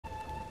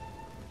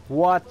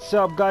What's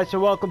up guys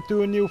and welcome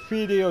to a new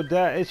video.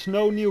 There is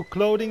no new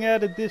clothing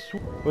added this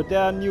week, but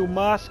there are new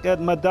masks at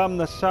Madame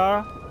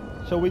Nassar.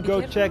 So we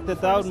go check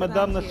that out.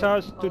 Madame Nassar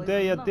is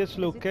today at this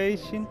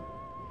location.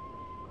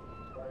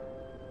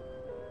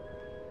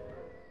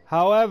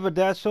 However,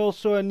 there's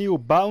also a new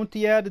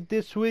bounty added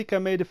this week. I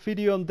made a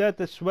video on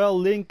that as well.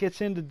 Link is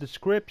in the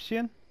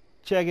description.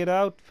 Check it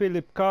out,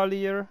 Philip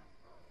Carlier.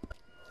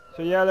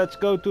 So yeah, let's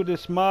go to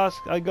this mask.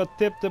 I got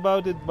tipped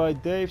about it by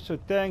Dave, so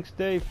thanks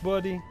Dave,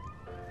 buddy.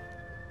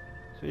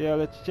 So yeah,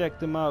 let's check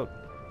them out.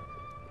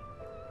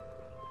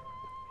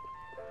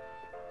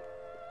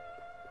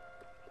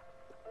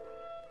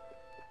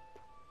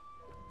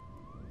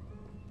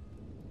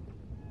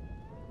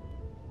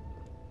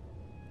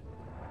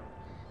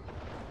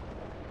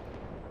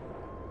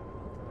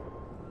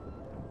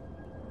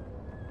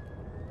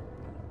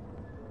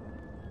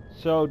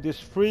 So this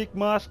freak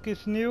mask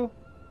is new.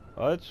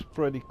 Oh, it's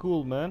pretty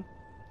cool, man.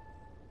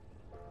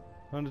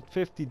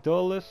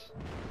 $150.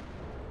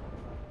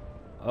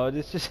 Oh,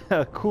 this is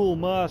a cool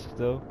mask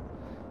though.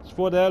 It's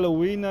for the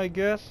Halloween, I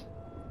guess.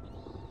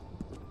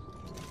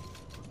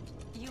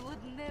 You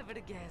would never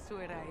guess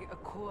where I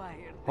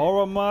acquired them.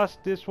 Horror mask,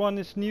 this one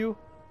is new.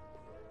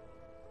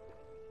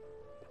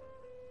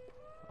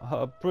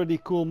 A pretty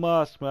cool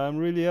mask, man. I'm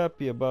really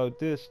happy about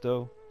this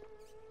though.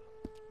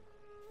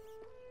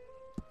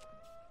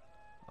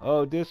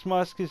 Oh, this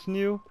mask is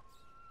new.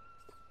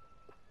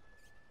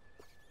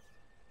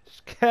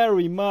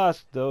 Scary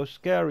mask though,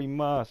 scary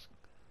mask.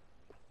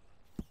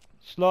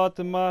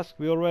 Slaughter mask,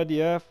 we already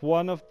have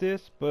one of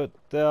this, but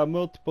there are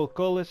multiple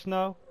colors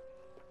now.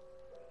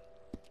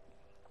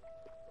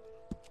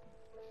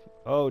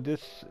 Oh,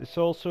 this is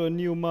also a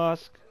new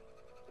mask.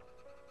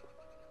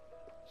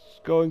 It's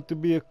going to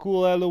be a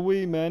cool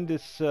Halloween, man,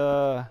 this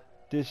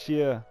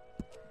year.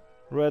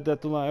 Red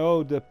Dead Online.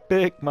 Oh, the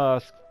pig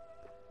mask.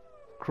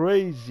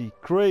 Crazy,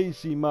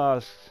 crazy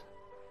masks.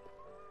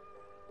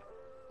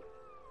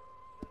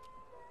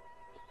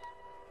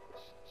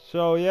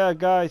 So yeah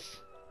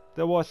guys,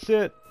 that was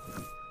it.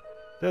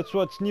 That's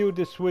what's new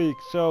this week.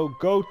 So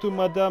go to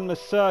Madame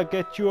Nassar,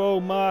 get your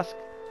own mask.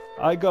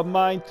 I got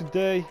mine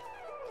today.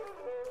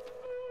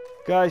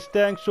 Guys,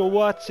 thanks for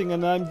watching,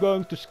 and I'm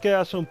going to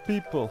scare some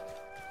people.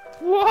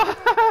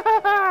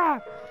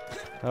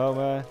 Oh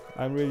man,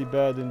 I'm really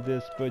bad in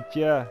this, but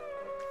yeah.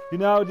 You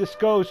know how this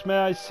goes,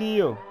 man. I see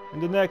you in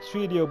the next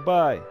video.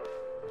 Bye.